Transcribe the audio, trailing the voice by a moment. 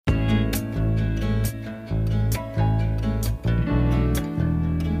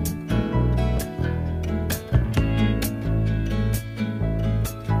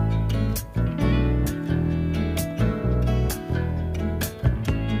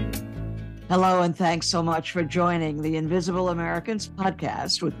Hello, and thanks so much for joining the Invisible Americans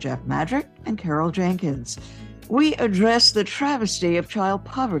podcast with Jeff Madrick and Carol Jenkins. We address the travesty of child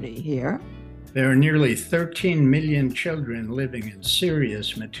poverty here. There are nearly 13 million children living in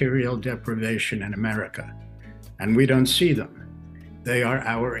serious material deprivation in America, and we don't see them. They are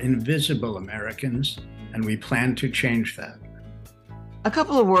our invisible Americans, and we plan to change that. A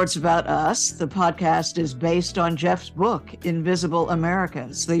couple of words about us. The podcast is based on Jeff's book, Invisible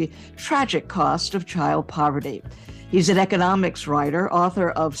Americans, The Tragic Cost of Child Poverty. He's an economics writer,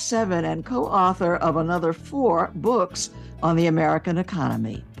 author of 7, and co-author of another 4 books on the American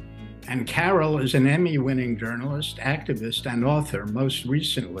economy. And Carol is an Emmy-winning journalist, activist, and author, most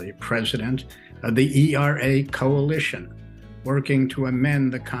recently president of the ERA Coalition, working to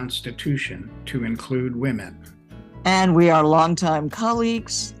amend the Constitution to include women. And we are longtime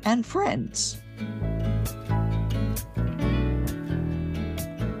colleagues and friends.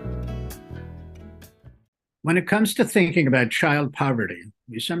 When it comes to thinking about child poverty,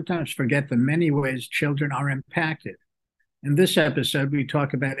 we sometimes forget the many ways children are impacted. In this episode, we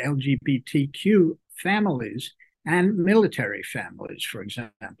talk about LGBTQ families and military families, for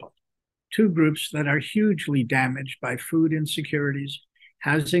example, 2 groups that are hugely damaged by food insecurities,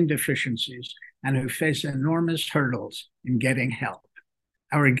 housing deficiencies, and who face enormous hurdles in getting help.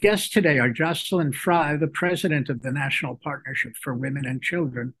 Our guests today are Jocelyn Fry, the president of the National Partnership for Women and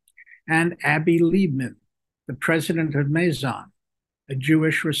Children, and Abby Liebman, the president of Maison, a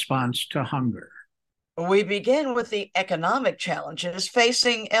Jewish response to hunger. We begin with the economic challenges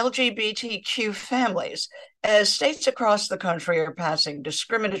facing LGBTQ families as states across the country are passing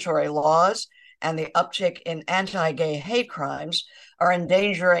discriminatory laws and the uptick in anti-gay hate crimes are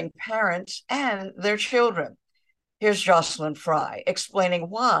endangering parents and their children. Here's Jocelyn Fry explaining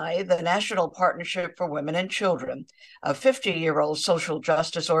why the National Partnership for Women and Children, a 50-year-old social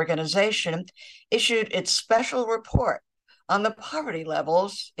justice organization, issued its special report on the poverty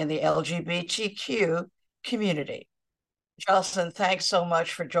levels in the LGBTQ community. Jocelyn, thanks so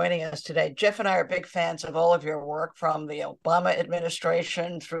much for joining us today. Jeff and I are big fans of all of your work, from the Obama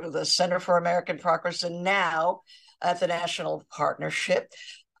administration through the Center for American Progress and now at the National Partnership.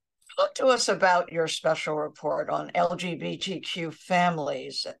 Talk to us about your special report on LGBTQ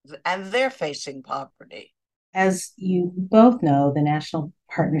families and their facing poverty. As you both know, the National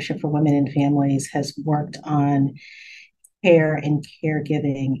Partnership for Women and Families has worked on care and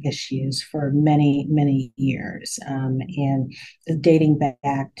caregiving issues for many, many years, and dating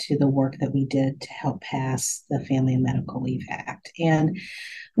back to the work that we did to help pass the Family and Medical Leave Act. And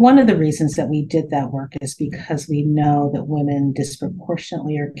one of the reasons that we did that work is because we know that women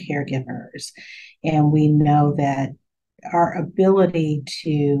disproportionately are caregivers, and we know that our ability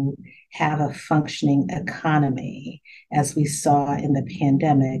to have a functioning economy, as we saw in the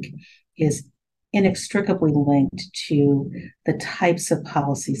pandemic, is inextricably linked to the types of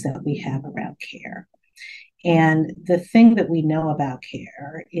policies that we have around care. And the thing that we know about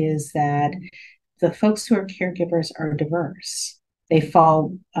care is that the folks who are caregivers are diverse. They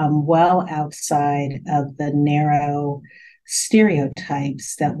fall well outside of the narrow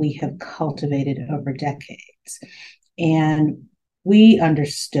stereotypes that we have cultivated over decades. And we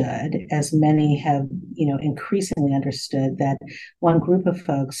understood, as many have, increasingly understood, that one group of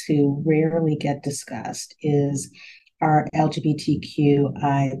folks who rarely get discussed is our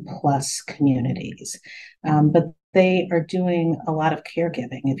LGBTQI plus communities. But they are doing a lot of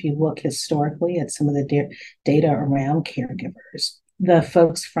caregiving. If you look historically at some of the data around caregivers, the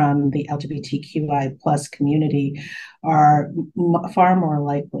folks from the LGBTQI plus community are far more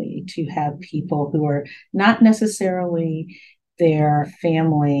likely to have people who are not necessarily their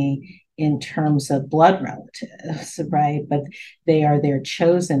family in terms of blood relatives, right? But they are their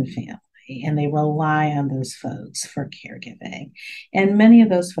chosen family, and they rely on those folks for caregiving. And many of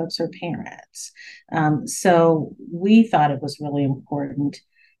those folks are parents. So we thought it was really important,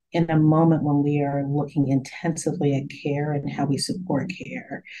 in a moment when we are looking intensively at care and how we support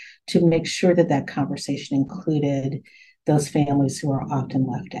care, to make sure that that conversation included those families who are often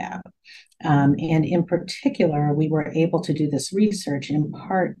left out. And in particular, we were able to do this research in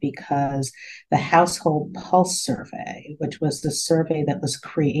part because the Household Pulse Survey, which was the survey that was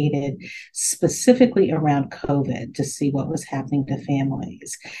created specifically around COVID to see what was happening to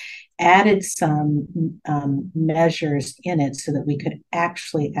families, added some measures in it so that we could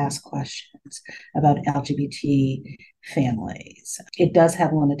actually ask questions about LGBT families. It does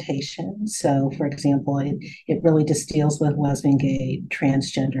have limitations. So, for example, it really just deals with lesbian, gay,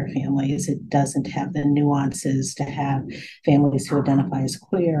 transgender families. It doesn't have the nuances to have families who identify as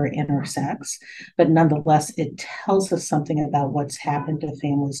queer or intersex. But nonetheless, it tells us something about what's happened to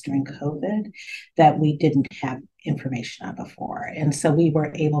families during COVID that we didn't have information on before. And so we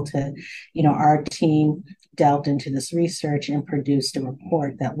were able to, our team delved into this research and produced a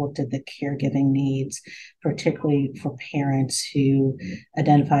report that looked at the caregiving needs, particularly for parents who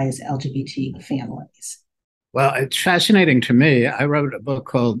identify as LGBT families. Well, it's fascinating to me. I wrote a book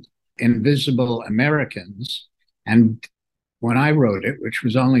called Invisible Americans. And when I wrote it, which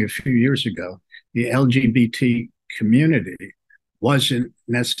was only a few years ago, the LGBT community wasn't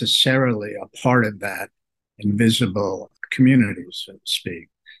necessarily a part of that invisible community, so to speak.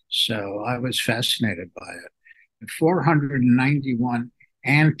 So I was fascinated by it. 491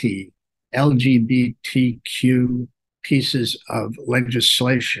 anti-LGBTQ pieces of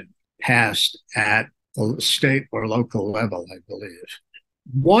legislation passed at the state or local level, I believe.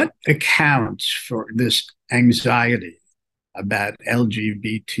 What accounts for this anxiety about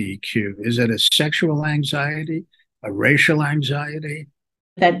LGBTQ? Is it a sexual anxiety, a racial anxiety?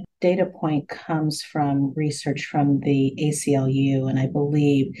 That data point comes from research from the ACLU, and I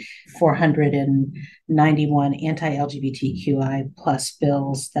believe 491 anti-LGBTQI plus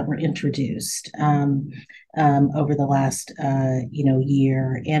bills that were introduced over the last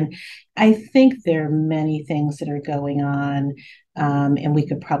year. And I think there are many things that are going on, and we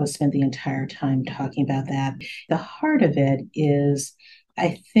could probably spend the entire time talking about that. The heart of it is,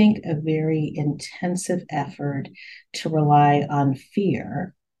 I think, a very intensive effort to rely on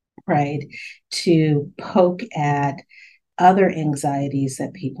fear, right, to poke at other anxieties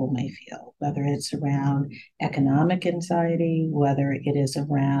that people may feel, whether it's around economic anxiety, whether it is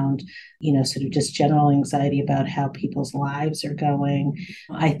around, sort of just general anxiety about how people's lives are going.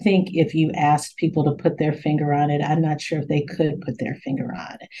 I think if you asked people to put their finger on it, I'm not sure if they could put their finger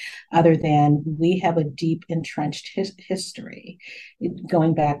on it, other than we have a deep entrenched history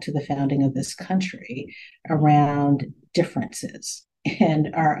going back to the founding of this country around differences and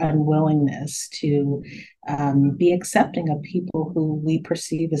our unwillingness to be accepting of people who we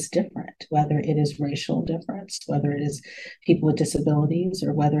perceive as different, whether it is racial difference, whether it is people with disabilities,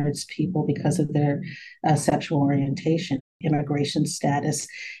 or whether it's people because of their sexual orientation. Immigration status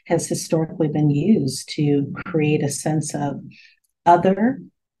has historically been used to create a sense of other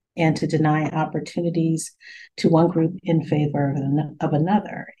and to deny opportunities to one group in favor of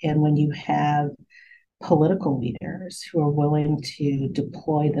another. And when you have political leaders who are willing to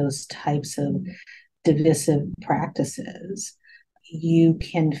deploy those types of divisive practices, you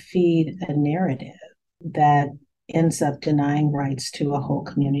can feed a narrative that ends up denying rights to a whole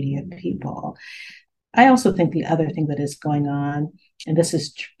community of people. I also think the other thing that is going on, and this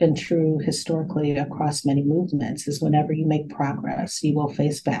has been true historically across many movements, is whenever you make progress, you will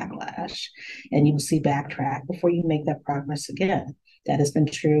face backlash and you will see backtrack before you make that progress again. That has been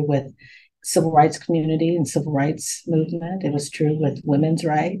true with civil rights community and civil rights movement. It was true with women's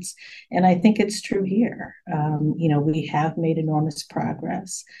rights. And I think it's true here. We have made enormous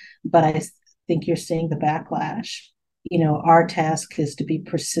progress, but I think you're seeing the backlash. Our task is to be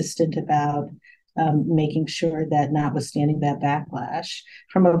persistent about making sure that, notwithstanding that backlash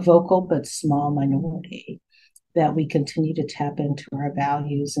from a vocal but small minority, that we continue to tap into our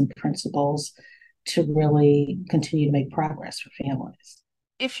values and principles to really continue to make progress for families.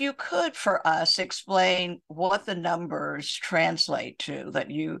 If you could, for us, explain what the numbers translate to that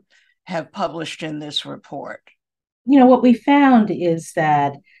you have published in this report. What we found is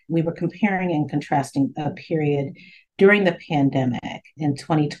that we were comparing and contrasting a period during the pandemic in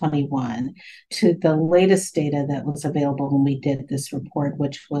 2021 to the latest data that was available when we did this report,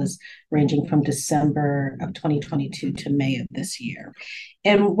 which was ranging from December of 2022 to May of this year.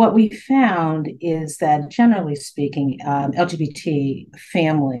 And what we found is that, generally speaking, LGBT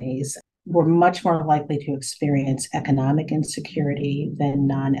families were much more likely to experience economic insecurity than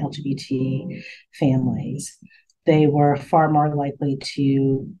non-LGBT families. They were far more likely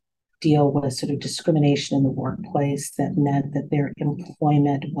to deal with sort of discrimination in the workplace that meant that their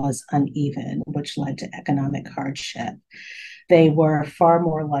employment was uneven, which led to economic hardship. They were far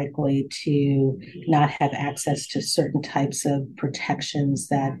more likely to not have access to certain types of protections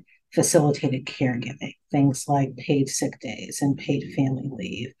that facilitated caregiving, things like paid sick days and paid family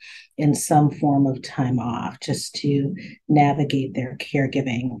leave in some form of time off just to navigate their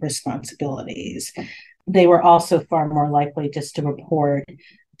caregiving responsibilities. They were also far more likely just to report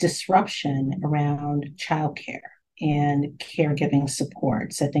disruption around childcare and caregiving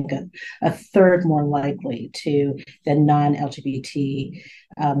supports. I think a third more likely than non-LGBT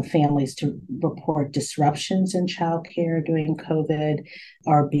families to report disruptions in childcare during COVID,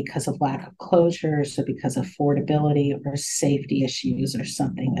 or because of lack of closures, or because of affordability or safety issues or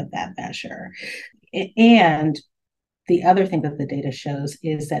something of that measure. And the other thing that the data shows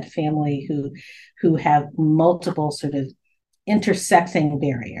is that family who have multiple sort of intersecting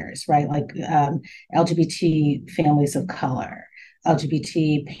barriers, right? Like LGBT families of color,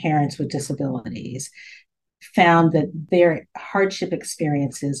 LGBT parents with disabilities, found that their hardship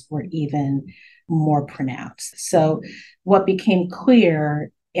experiences were even more pronounced. So what became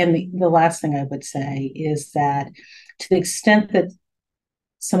clear, and the last thing I would say is that to the extent that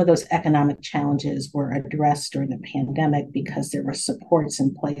some of those economic challenges were addressed during the pandemic because there were supports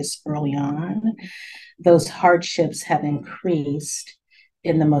in place early on, those hardships have increased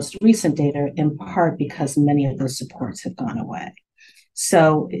in the most recent data, in part because many of those supports have gone away.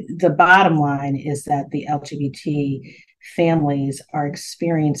 So the bottom line is that the LGBT families are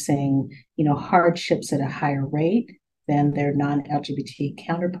experiencing, hardships at a higher rate than their non-LGBT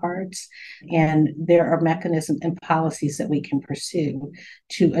counterparts. And there are mechanisms and policies that we can pursue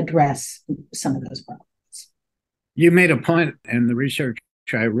to address some of those problems. You made a point in the research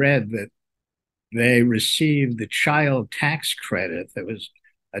I read that they received the child tax credit that was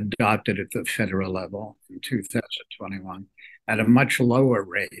adopted at the federal level in 2021 at a much lower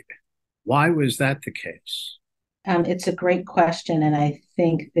rate. Why was that the case? It's a great question, and I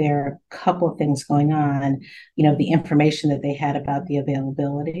think there are a couple of things going on. The information that they had about the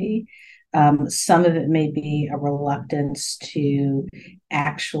availability. Some of it may be a reluctance to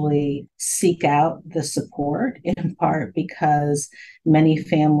actually seek out the support, in part because many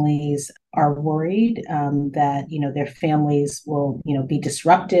families are worried that their families will be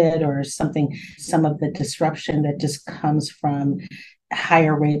disrupted, or some of the disruption that just comes from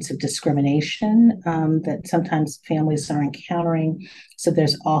higher rates of discrimination that sometimes families are encountering. So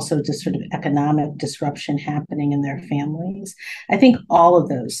there's also just sort of economic disruption happening in their families. I think all of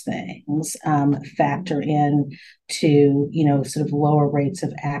those things factor in to, sort of lower rates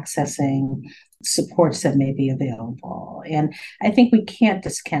of accessing supports that may be available. And I think we can't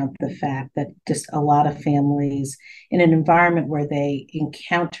discount the fact that just a lot of families in an environment where they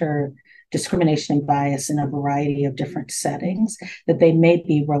encounter discrimination and bias in a variety of different settings, that they may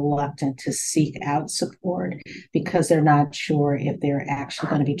be reluctant to seek out support because they're not sure if they're actually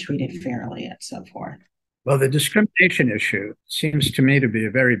going to be treated fairly and so forth. Well, the discrimination issue seems to me to be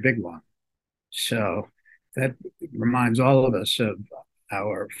a very big one. So that reminds all of us of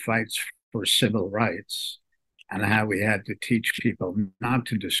our fights for civil rights and how we had to teach people not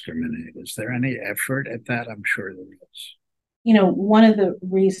to discriminate. Is there any effort at that? I'm sure there is. One of the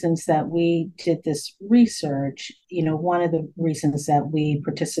reasons that we did this research, one of the reasons that we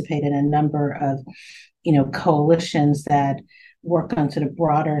participate in a number of, coalitions that work on sort of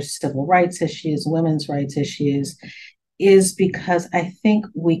broader civil rights issues, women's rights issues, is because I think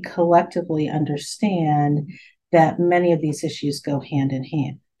we collectively understand that many of these issues go hand in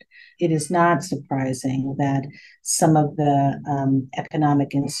hand. It is not surprising that some of the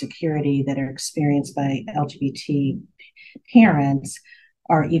economic insecurity that are experienced by LGBT parents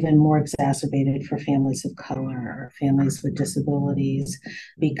are even more exacerbated for families of color or families with disabilities,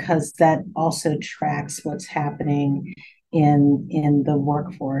 because that also tracks what's happening in the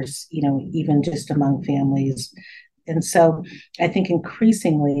workforce, even just among families. And so I think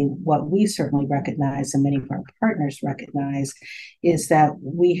increasingly what we certainly recognize, and many of our partners recognize, is that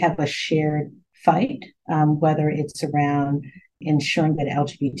we have a shared fight, whether it's around ensuring that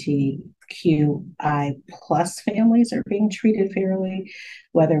LGBTQI plus families are being treated fairly,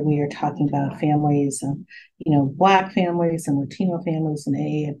 whether we are talking about families, Black families and Latino families and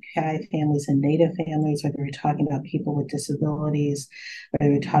AAPI families and Native families, whether we're talking about people with disabilities,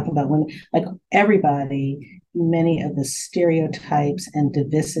 whether we're talking about women, like everybody. Many of the stereotypes and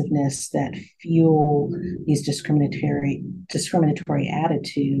divisiveness that fuel these discriminatory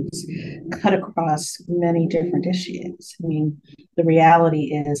attitudes cut across many different issues. I mean, the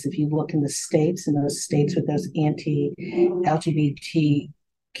reality is, if you look in the states, in those states with those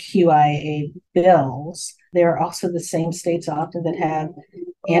anti-LGBTQIA bills, there are also the same states often that have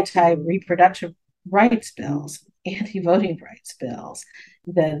anti-reproductive rights bills, anti-voting rights bills.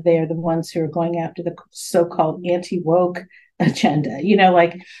 That they're the ones who are going after the so-called anti-woke agenda,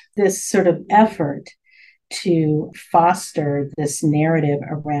 like this sort of effort to foster this narrative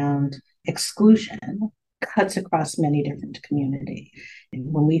around exclusion cuts across many different communities.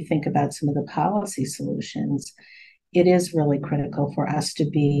 When we think about some of the policy solutions, it is really critical for us to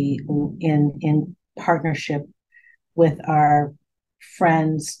be in partnership with our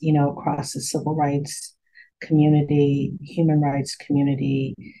friends, across the civil rights community, human rights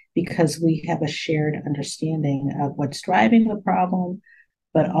community, because we have a shared understanding of what's driving the problem,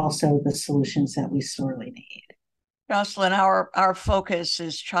 but also the solutions that we sorely need. Jocelyn, our focus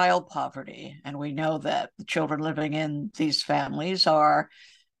is child poverty, and we know that the children living in these families are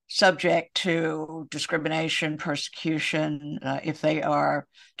subject to discrimination, persecution. If they are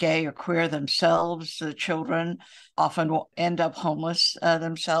gay or queer themselves, the children often will end up homeless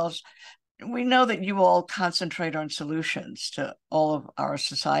themselves. We know that you all concentrate on solutions to all of our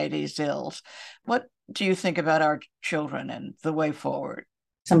society's ills. What do you think about our children and the way forward?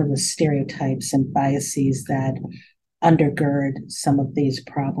 Some of the stereotypes and biases that undergird some of these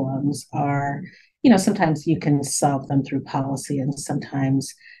problems are, sometimes you can solve them through policy, and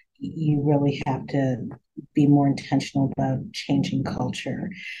sometimes you really have to be more intentional about changing culture.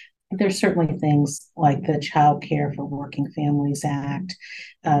 There's certainly things like the Child Care for Working Families Act.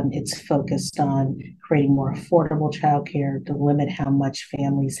 It's focused on creating more affordable child care to limit how much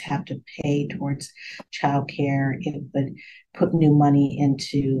families have to pay towards child care. It would put new money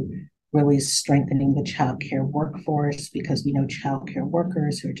into really strengthening the childcare workforce, because we know childcare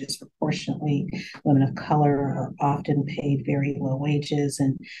workers who are disproportionately women of color are often paid very low wages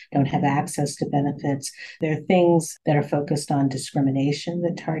and don't have access to benefits. There are things that are focused on discrimination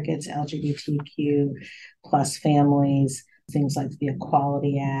that targets LGBTQ plus families, things like the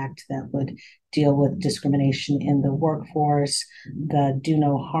Equality Act that would deal with discrimination in the workforce, the Do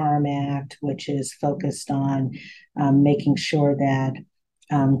No Harm Act, which is focused on making sure that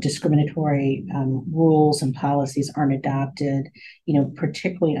discriminatory rules and policies aren't adopted,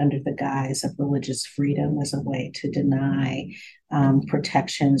 particularly under the guise of religious freedom as a way to deny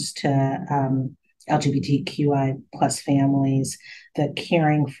protections to LGBTQI plus families. The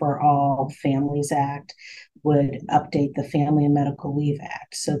Caring for All Families Act would update the Family and Medical Leave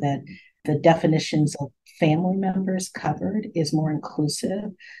Act so that the definitions of family members covered is more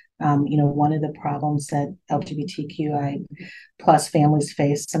inclusive. One of the problems that LGBTQI plus families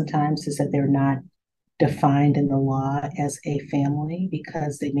face sometimes is that they're not defined in the law as a family,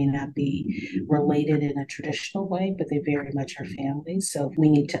 because they may not be related in a traditional way, but they very much are families. So we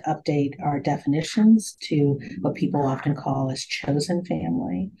need to update our definitions to what people often call as chosen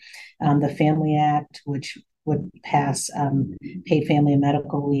family. The Family Act, which would pass paid family and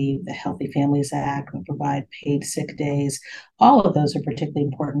medical leave. The Healthy Families Act would provide paid sick days. All of those are particularly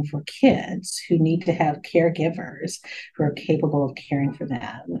important for kids who need to have caregivers who are capable of caring for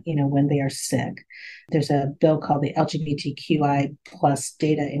them, when they are sick. There's a bill called the LGBTQI plus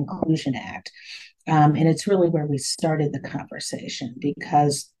Data Inclusion Act. And it's really where we started the conversation,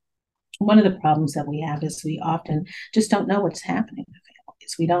 because one of the problems that we have is we often just don't know what's happening to families.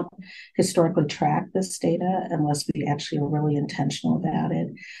 We don't historically track this data unless we actually are really intentional about it.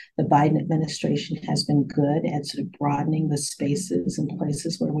 The Biden administration has been good at sort of broadening the spaces and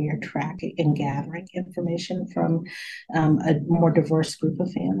places where we are tracking and gathering information from a more diverse group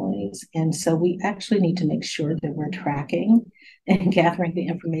of families. And so we actually need to make sure that we're tracking and gathering the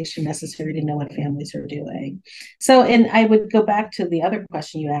information necessary to know what families are doing. So, and I would go back to the other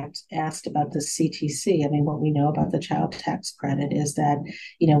question you asked about the CTC. I mean, what we know about the child tax credit is that,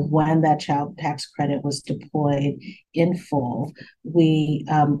 when that child tax credit was deployed in full, we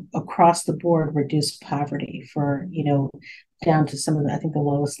across the board reduced poverty for, down to some of the, I think, the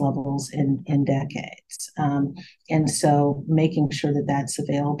lowest levels in decades. And so making sure that that's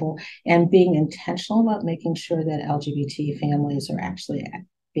available and being intentional about making sure that LGBT families are actually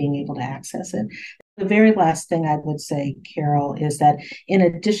being able to access it. The very last thing I would say, Carol, is that in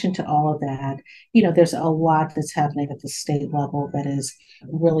addition to all of that, there's a lot that's happening at the state level that is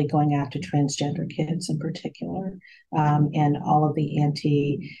really going after transgender kids in particular, and all of the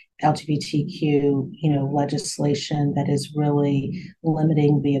anti-LGBTQ, legislation that is really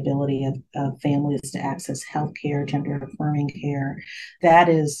limiting the ability of families to access healthcare, gender affirming care. That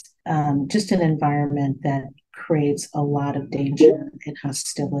is just an environment that creates a lot of danger and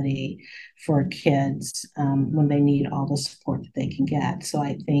hostility for kids when they need all the support that they can get. So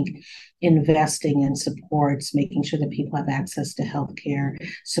I think investing in supports, making sure that people have access to healthcare,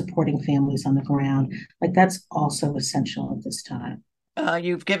 supporting families on the ground, like that's also essential at this time.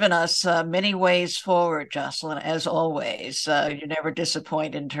 You've given us many ways forward, Jocelyn, as always. You never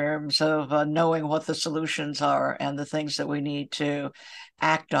disappoint in terms of knowing what the solutions are and the things that we need to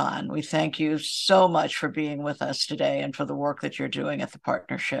act on. We thank you so much for being with us today and for the work that you're doing at the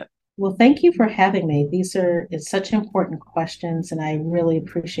partnership. Well, thank you for having me. It's such important questions, and I really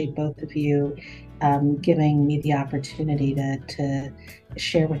appreciate both of you giving me the opportunity to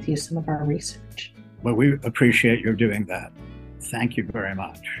share with you some of our research. Well, we appreciate your doing that. Thank you very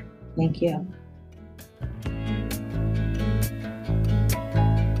much. Thank you.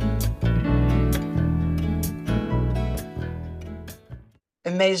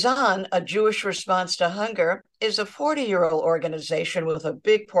 Maison, a Jewish response to hunger, is a 40-year-old organization with a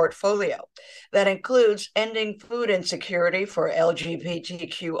big portfolio that includes ending food insecurity for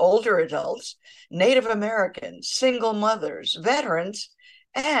LGBTQ older adults, Native Americans, single mothers, veterans,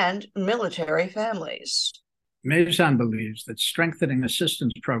 and military families. Maison believes that strengthening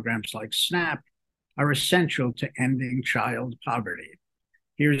assistance programs like SNAP are essential to ending child poverty.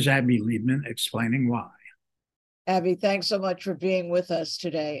 Here's Abby Liebman explaining why. Abby, thanks so much for being with us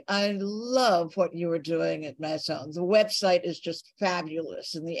today. I love what you are doing at Maison. The website is just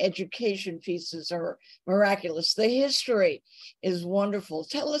fabulous, and the education pieces are miraculous. The history is wonderful.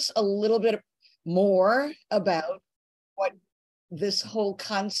 Tell us a little bit more about what this whole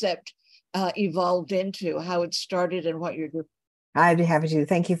concept evolved into, how it started, and what you're doing. I'd be happy to.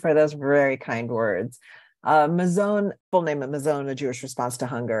 Thank you for those very kind words. Maison, full name of Maison, a Jewish response to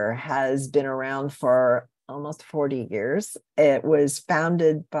hunger, has been around for almost 40 years. It was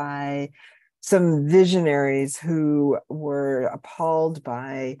founded by some visionaries who were appalled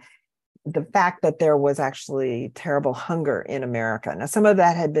by the fact that there was actually terrible hunger in America. Now, some of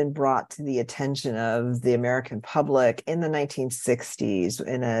that had been brought to the attention of the American public in the 1960s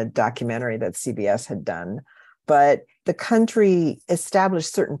in a documentary that CBS had done. But the country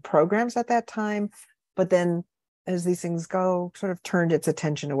established certain programs at that time, but then as these things go, sort of turned its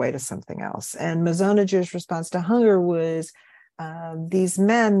attention away to something else. And Maison, a Jewish response to hunger, was these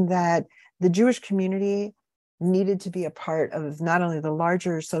men that the Jewish community needed to be a part of not only the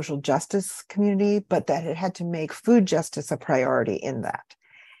larger social justice community, but that it had to make food justice a priority in that.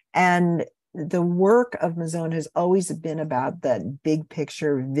 And the work of Maison has always been about that big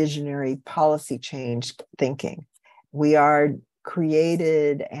picture, visionary policy change thinking. We are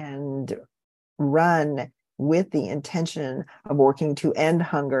created and run with the intention of working to end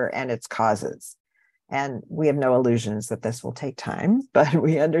hunger and its causes. And we have no illusions that this will take time, but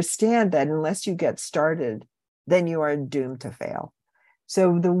we understand that unless you get started, then you are doomed to fail.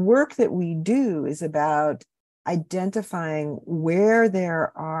 So the work that we do is about identifying where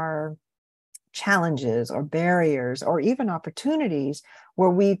there are challenges or barriers or even opportunities where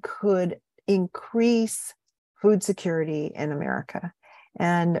we could increase food security in America.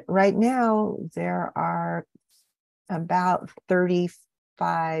 And right now, there are about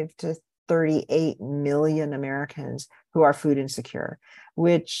 35 to 38 million Americans who are food insecure,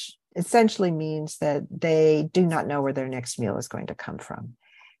 which essentially means that they do not know where their next meal is going to come from.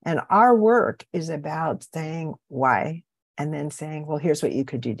 And our work is about saying why, and then saying, well, here's what you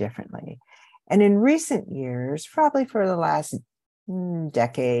could do differently. And in recent years, probably for the last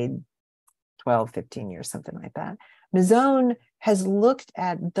decade, 12, 15 years, something like that, Maison has looked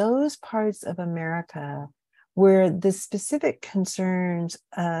at those parts of America where the specific concerns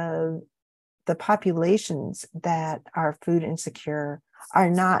of the populations that are food insecure are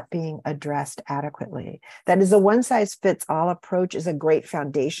not being addressed adequately. That is, a one-size-fits-all approach is a great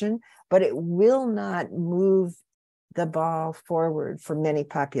foundation, but it will not move the ball forward for many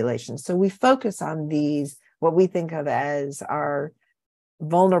populations. So we focus on these, what we think of as our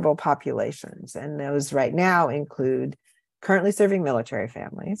vulnerable populations. And those right now include currently serving military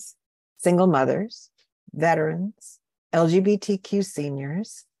families, single mothers, veterans, LGBTQ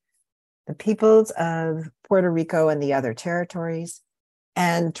seniors, the peoples of Puerto Rico and the other territories,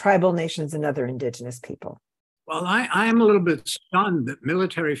 and tribal nations and other indigenous people. Well, I'm a little bit stunned that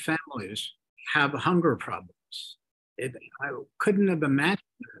military families have hunger problems. I couldn't have imagined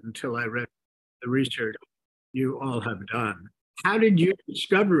it until I read the research you all have done. How did you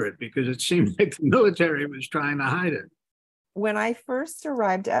discover it? Because it seemed like the military was trying to hide it. When I first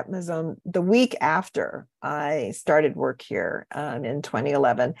arrived at Maison, the week after I started work here in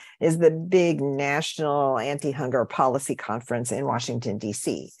 2011, is the big national anti-hunger policy conference in Washington,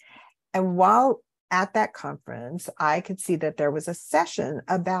 D.C. And while at that conference, I could see that there was a session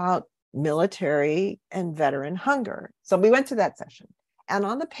about military and veteran hunger. So we went to that session. And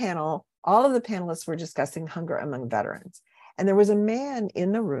on the panel, all of the panelists were discussing hunger among veterans. And there was a man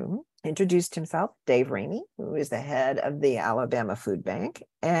in the room, introduced himself, Dave Rainey, who is the head of the Alabama Food Bank,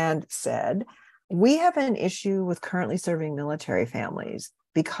 and said, we have an issue with currently serving military families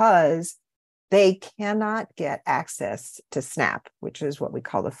because they cannot get access to SNAP, which is what we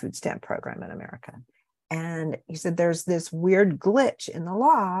call the food stamp program in America. And he said, there's this weird glitch in the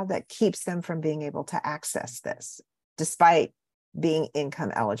law that keeps them from being able to access this, despite being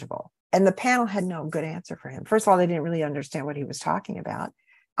income eligible. And the panel had no good answer for him. First of all, they didn't really understand what he was talking about.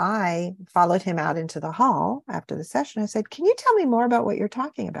 I followed him out into the hall after the session. I said, "Can you tell me more about what you're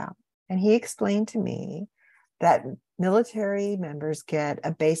talking about?" And he explained to me that military members get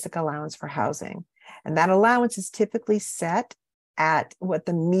a basic allowance for housing. And that allowance is typically set at what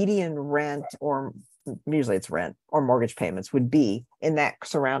the median rent, or usually it's rent or mortgage payments, would be in that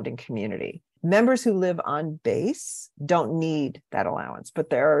surrounding community. Members who live on base don't need that allowance, but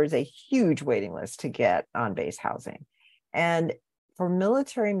there is a huge waiting list to get on base housing. And for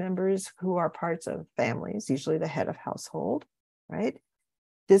military members who are parts of families, usually the head of household, right?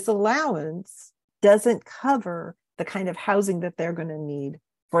 This allowance doesn't cover the kind of housing that they're going to need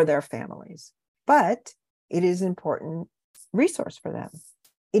for their families, but it is an important resource for them.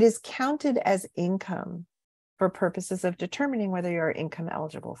 It is counted as income for purposes of determining whether you're income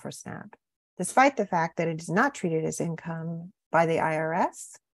eligible for SNAP, despite the fact that it is not treated as income by the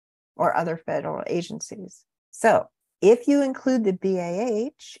IRS or other federal agencies. So if you include the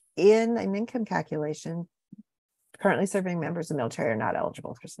BAH in an income calculation, currently serving members of the military are not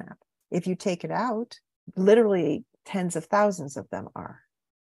eligible for SNAP. If you take it out, literally tens of thousands of them are.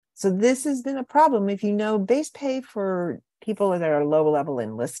 So this has been a problem. If you know, base pay for people that are low-level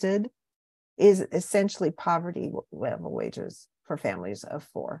enlisted is essentially poverty level wages for families of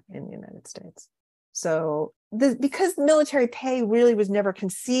 4 in the United States. So because military pay really was never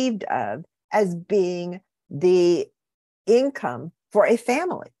conceived of as being the income for a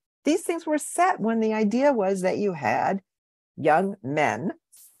family. These things were set when the idea was that you had young men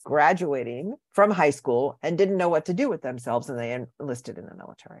graduating from high school and didn't know what to do with themselves, and they enlisted in the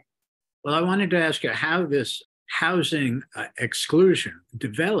military. Well, I wanted to ask you how this housing exclusion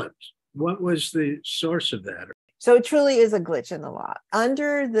developed. What was the source of that? So it truly is a glitch in the law.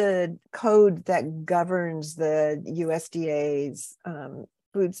 Under the code that governs the USDA's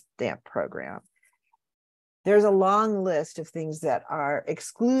food stamp program, there's a long list of things that are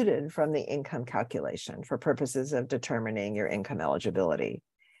excluded from the income calculation for purposes of determining your income eligibility.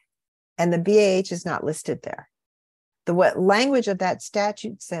 And the BAH is not listed there. The what language of that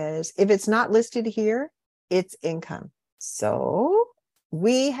statute says, if it's not listed here, it's income. So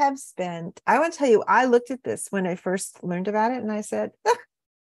we have spent, I want to tell you, I looked at this when I first learned about it and I said,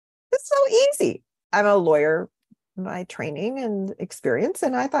 it's so easy. I'm a lawyer by training and experience.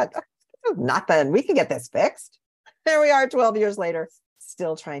 And I thought, nothing, we can get this fixed. There we are 12 years later,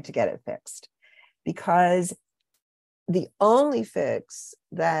 still trying to get it fixed. Because the only fix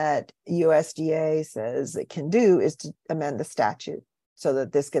that USDA says it can do is to amend the statute so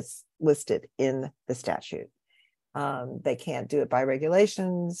that this gets listed in the statute. They can't do it by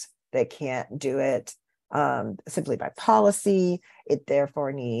regulations. They can't do it simply by policy. It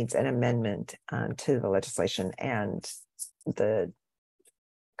therefore needs an amendment to the legislation, and the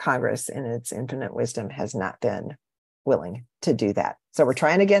Congress, in its infinite wisdom, has not been willing to do that. So we're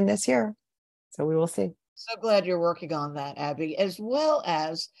trying again this year. So we will see. So glad you're working on that, Abby, as well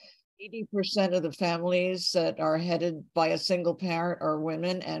as 80% of the families that are headed by a single parent are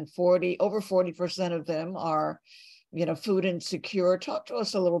women, and over 40% of them are, food insecure. Talk to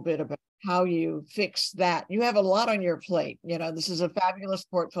us a little bit about how you fix that. You have a lot on your plate. This is a fabulous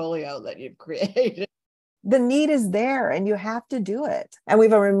portfolio that you've created. The need is there and you have to do it. And we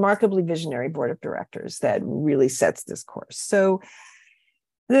have a remarkably visionary board of directors that really sets this course. So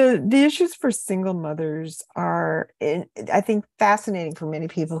the issues for single mothers are, I think, fascinating for many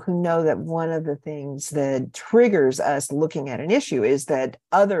people who know that one of the things that triggers us looking at an issue is that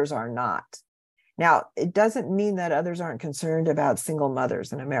others are not. Now, it doesn't mean that others aren't concerned about single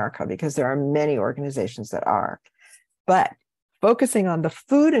mothers in America, because there are many organizations that are. But focusing on the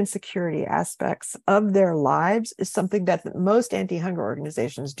food insecurity aspects of their lives is something that most anti-hunger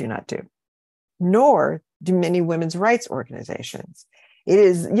organizations do not do, nor do many women's rights organizations. It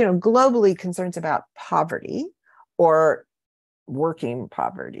is, globally concerns about poverty or working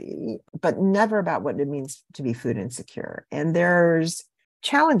poverty, but never about what it means to be food insecure. And there's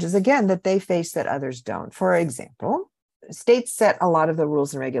challenges, again, that they face that others don't. For example, states set a lot of the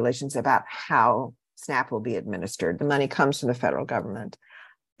rules and regulations about how SNAP will be administered. The money comes from the federal government.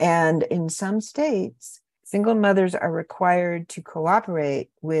 And in some states, single mothers are required to cooperate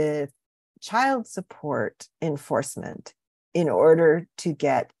with child support enforcement in order to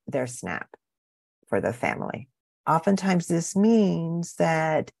get their SNAP for the family. Oftentimes, this means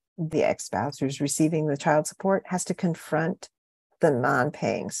that the ex-spouse who's receiving the child support has to confront the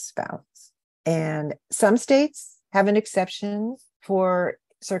non-paying spouse. And some states have an exception for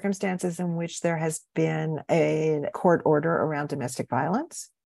circumstances in which there has been a court order around domestic violence,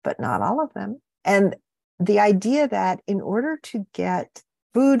 but not all of them. And the idea that in order to get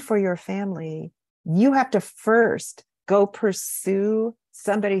food for your family, you have to first go pursue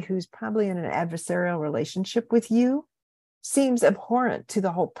somebody who's probably in an adversarial relationship with you seems abhorrent to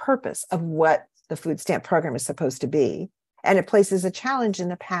the whole purpose of what the food stamp program is supposed to be. And it places a challenge in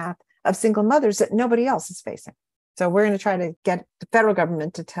the path of single mothers that nobody else is facing. So we're going to try to get the federal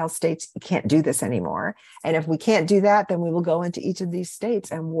government to tell states you can't do this anymore. And if we can't do that, then we will go into each of these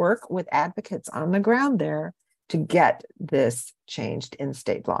states and work with advocates on the ground there to get this changed in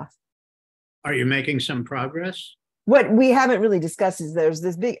state law. Are you making some progress? What we haven't really discussed is there's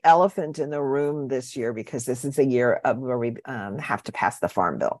this big elephant in the room this year, because this is a year of where we have to pass the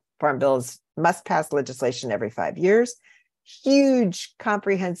Farm Bill. Farm bills must pass legislation every 5 years. Huge,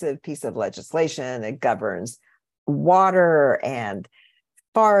 comprehensive piece of legislation that governs water and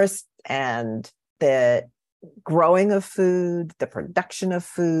forest and the growing of food, the production of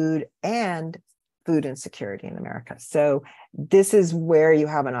food, and food insecurity in America. So this is where you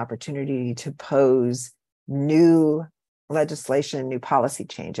have an opportunity to pose new legislation, new policy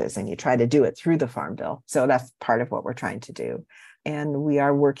changes, and you try to do it through the Farm Bill. So that's part of what we're trying to do. And we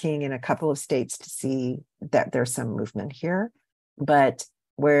are working in a couple of states to see that there's some movement here, but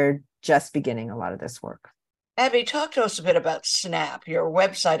we're just beginning a lot of this work. Abby, talk to us a bit about SNAP. Your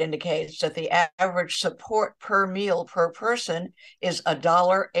website indicates that the average support per meal per person is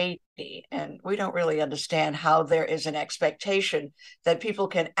 $1.80, and we don't really understand how there is an expectation that people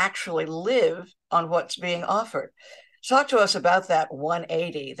can actually live on what's being offered. Talk to us about that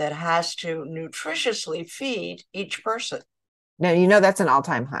 180 that has to nutritiously feed each person. Now, you know that's an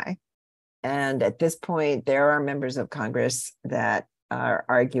all-time high. And at this point, there are members of Congress that are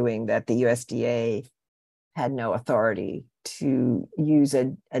arguing that the USDA had no authority to use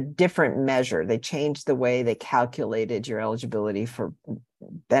a different measure. They changed the way they calculated your eligibility for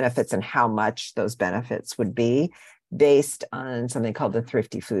benefits and how much those benefits would be based on something called the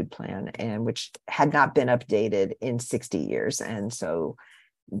Thrifty Food Plan, and which had not been updated in 60 years. And so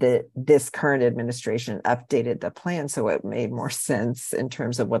this current administration updated the plan so it made more sense in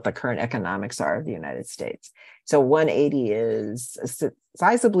terms of what the current economics are of the United States. So 180 is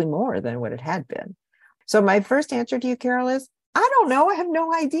sizably more than what it had been. So my first answer to you, Carol, is I don't know. I have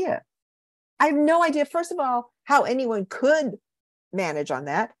no idea. I have no idea, first of all, how anyone could manage on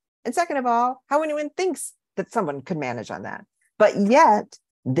that. And second of all, how anyone thinks that someone could manage on that. But yet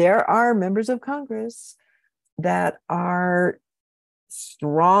there are members of Congress that are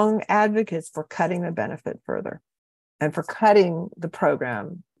strong advocates for cutting the benefit further and for cutting the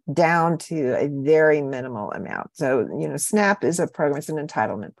program down to a very minimal amount. So, SNAP is a program, it's an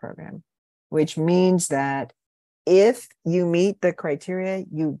entitlement program, which means that if you meet the criteria,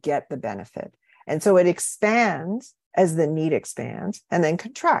 you get the benefit. And so it expands as the need expands and then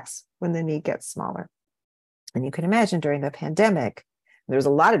contracts when the need gets smaller. And you can imagine during the pandemic, there was a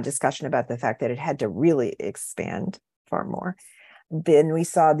lot of discussion about the fact that it had to really expand far more. Then we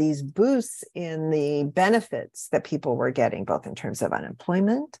saw these boosts in the benefits that people were getting, both in terms of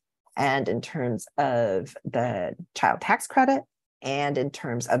unemployment and in terms of the child tax credit and in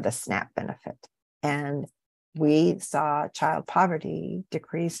terms of the SNAP benefit. And we saw child poverty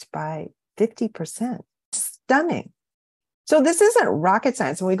decreased by 50%. Stunning. So this isn't rocket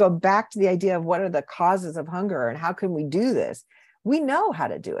science. When we go back to the idea of what are the causes of hunger and how can we do this, we know how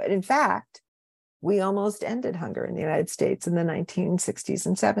to do it. In fact, we almost ended hunger in the United States in the 1960s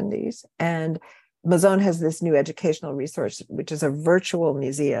and 70s. And Mazon has this new educational resource, which is a virtual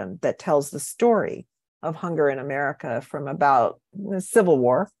museum that tells the story of hunger in America from about the Civil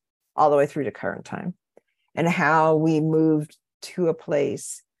War all the way through to current time, and how we moved to a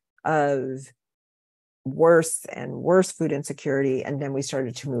place of worse and worse food insecurity. And then we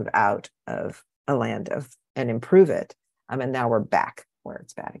started to move out of a land of and improve it. And now we're back where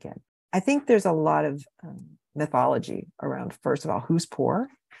it's bad again. I think there's a lot of mythology around, first of all, who's poor,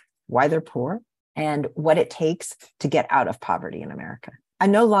 why they're poor, and what it takes to get out of poverty in America.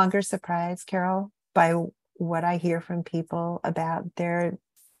 I'm no longer surprised, Carol, by what I hear from people about their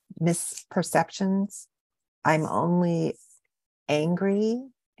misperceptions. I'm only angry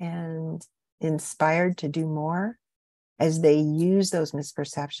and inspired to do more as they use those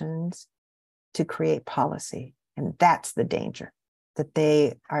misperceptions to create policy. And that's the danger, that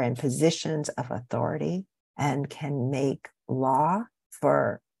they are in positions of authority and can make law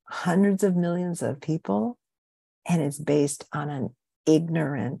for hundreds of millions of people. And it's based on an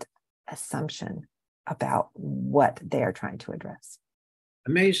ignorant assumption about what they are trying to address.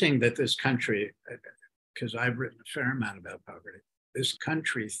 Amazing that this country, because I've written a fair amount about poverty, this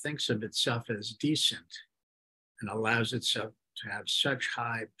country thinks of itself as decent and allows itself to have such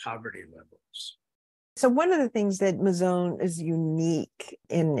high poverty levels. So one of the things that Mazon is unique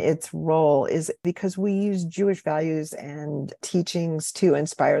in its role is because we use Jewish values and teachings to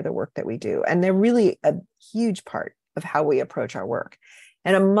inspire the work that we do. And they're really a huge part of how we approach our work.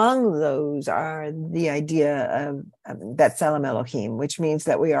 And among those are the idea of B'Tselem Elohim, which means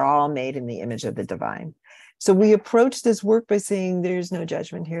that we are all made in the image of the divine. So we approach this work by saying there's no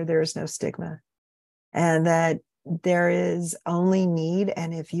judgment here, there is no stigma, and that there is only need.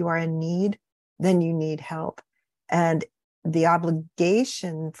 And if you are in need, then you need help. And the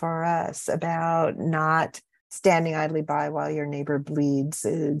obligation for us about not standing idly by while your neighbor bleeds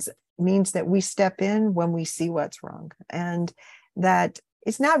means that we step in when we see what's wrong. And that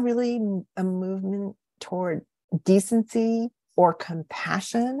it's not really a movement toward decency or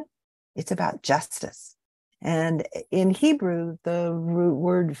compassion. It's about justice. And in Hebrew, the root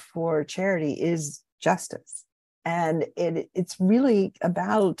word for charity is justice. And it's really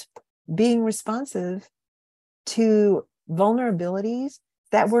about being responsive to vulnerabilities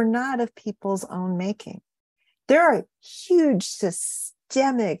that were not of people's own making. There are huge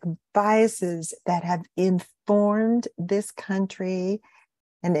systemic biases that have informed this country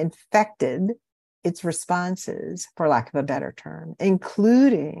and infected its responses, for lack of a better term,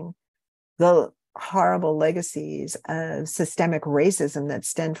 including the horrible legacies of systemic racism that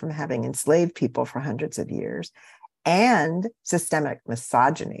stem from having enslaved people for hundreds of years, and systemic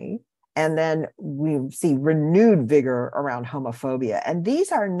misogyny. And then we see renewed vigor around homophobia. And these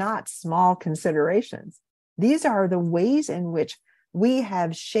are not small considerations. These are the ways in which we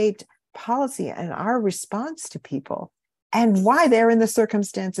have shaped policy and our response to people and why they're in the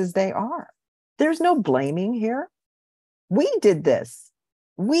circumstances they are. There's no blaming here. We did this,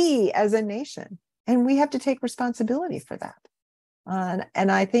 we as a nation, and we have to take responsibility for that. And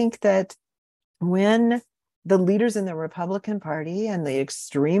I think that when the leaders in the Republican Party and the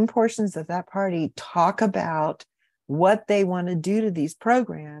extreme portions of that party talk about what they want to do to these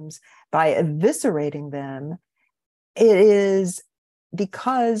programs by eviscerating them, it is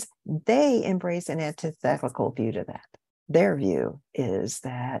because they embrace an antithetical view to that. Their view is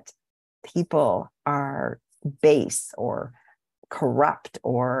that people are base or corrupt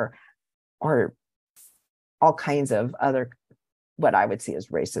or all kinds of other, what I would see as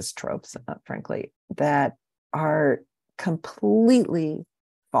racist tropes, frankly, that are completely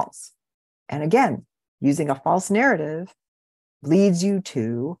false. And again, using a false narrative leads you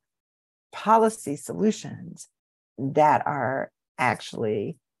to policy solutions that are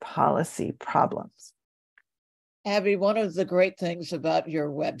actually policy problems. Abby, one of the great things about your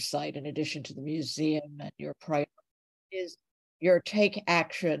website, in addition to the museum and your priority, is your Take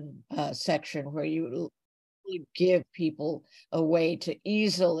Action section, where you give people a way to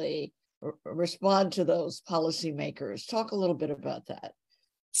easily respond to those policymakers. Talk a little bit about that.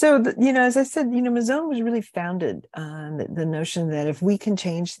 So, as I said, Mazon was really founded on the notion that if we can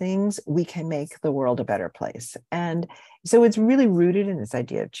change things, we can make the world a better place. And so it's really rooted in this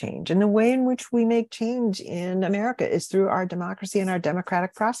idea of change. And the way in which we make change in America is through our democracy and our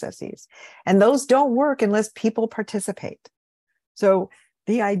democratic processes. And those don't work unless people participate. So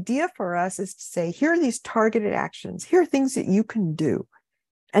the idea for us is to say, here are these targeted actions. Here are things that you can do.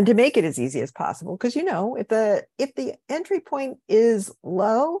 And to make it as easy as possible, because if the entry point is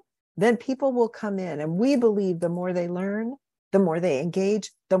low, then people will come in, and we believe the more they learn, the more they engage,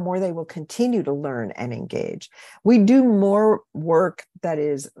 the more they will continue to learn and engage. We do more work that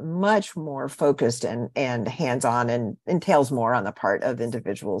is much more focused and hands-on and entails more on the part of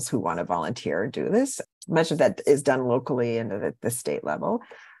individuals who want to volunteer and do this. Much of that is done locally and at the state level,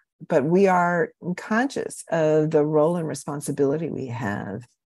 but we are conscious of the role and responsibility we have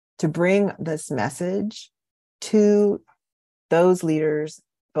to bring this message to those leaders,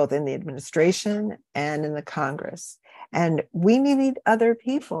 both in the administration and in the Congress. And we need other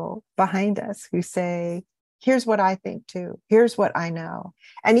people behind us who say, here's what I think too. Here's what I know.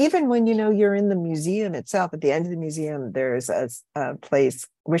 And even when, you're in the museum itself, at the end of the museum, there's a place,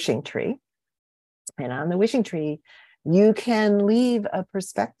 Wishing Tree. And on the Wishing Tree, you can leave a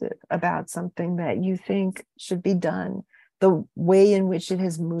perspective about something that you think should be done, the way in which it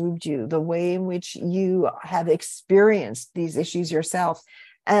has moved you, the way in which you have experienced these issues yourself.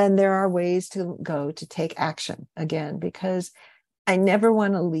 And there are ways to go to take action, again, because I never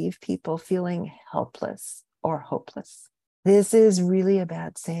want to leave people feeling helpless or hopeless. This is really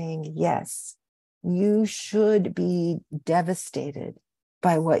about saying, yes, you should be devastated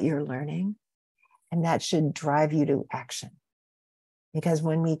by what you're learning, and that should drive you to action. Because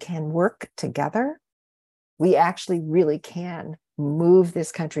when we can work together, we actually really can move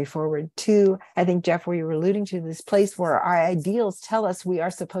this country forward to, I think, Jeff, where you were alluding to, this place where our ideals tell us we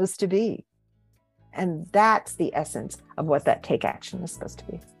are supposed to be. And that's the essence of what that take action is supposed to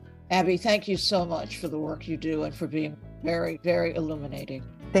be. Abby, thank you so much for the work you do and for being very, very illuminating.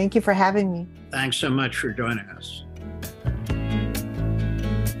 Thank you for having me. Thanks so much for joining us.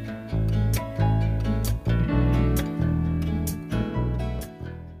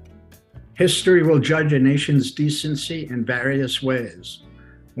 History will judge a nation's decency in various ways.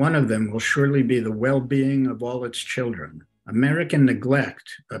 One of them will surely be the well-being of all its children. American neglect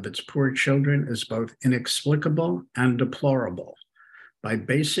of its poor children is both inexplicable and deplorable. By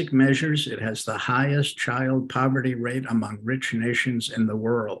basic measures, it has the highest child poverty rate among rich nations in the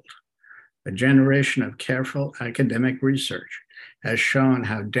world. A generation of careful academic research has shown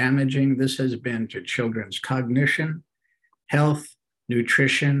how damaging this has been to children's cognition, health,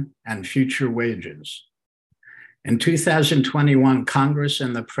 nutrition, and future wages. In 2021, Congress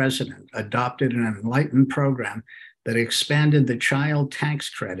and the President adopted an enlightened program that expanded the child tax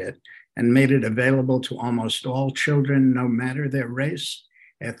credit and made it available to almost all children, no matter their race,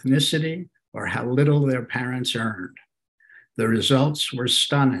 ethnicity, or how little their parents earned. The results were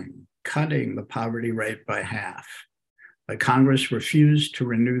stunning, cutting the poverty rate by half. But Congress refused to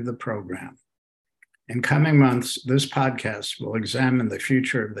renew the program. In coming months, this podcast will examine the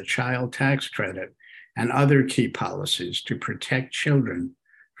future of the child tax credit and other key policies to protect children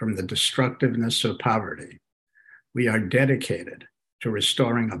from the destructiveness of poverty. We are dedicated to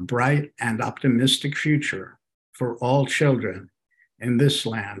restoring a bright and optimistic future for all children in this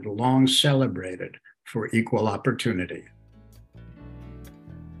land long celebrated for equal opportunity.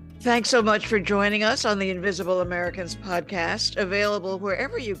 Thanks so much for joining us on the Invisible Americans podcast, available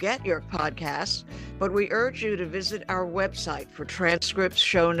wherever you get your podcasts. But we urge you to visit our website for transcripts,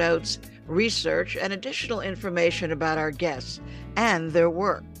 show notes, research, and additional information about our guests and their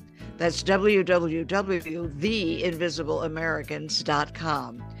work. That's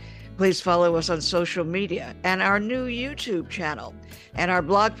www.theinvisibleamericans.com. Please follow us on social media and our new YouTube channel. And our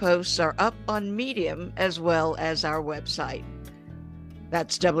blog posts are up on Medium as well as our website.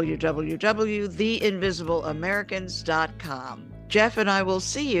 That's www.theinvisibleamericans.com. Jeff and I will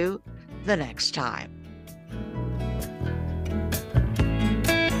see you the next time.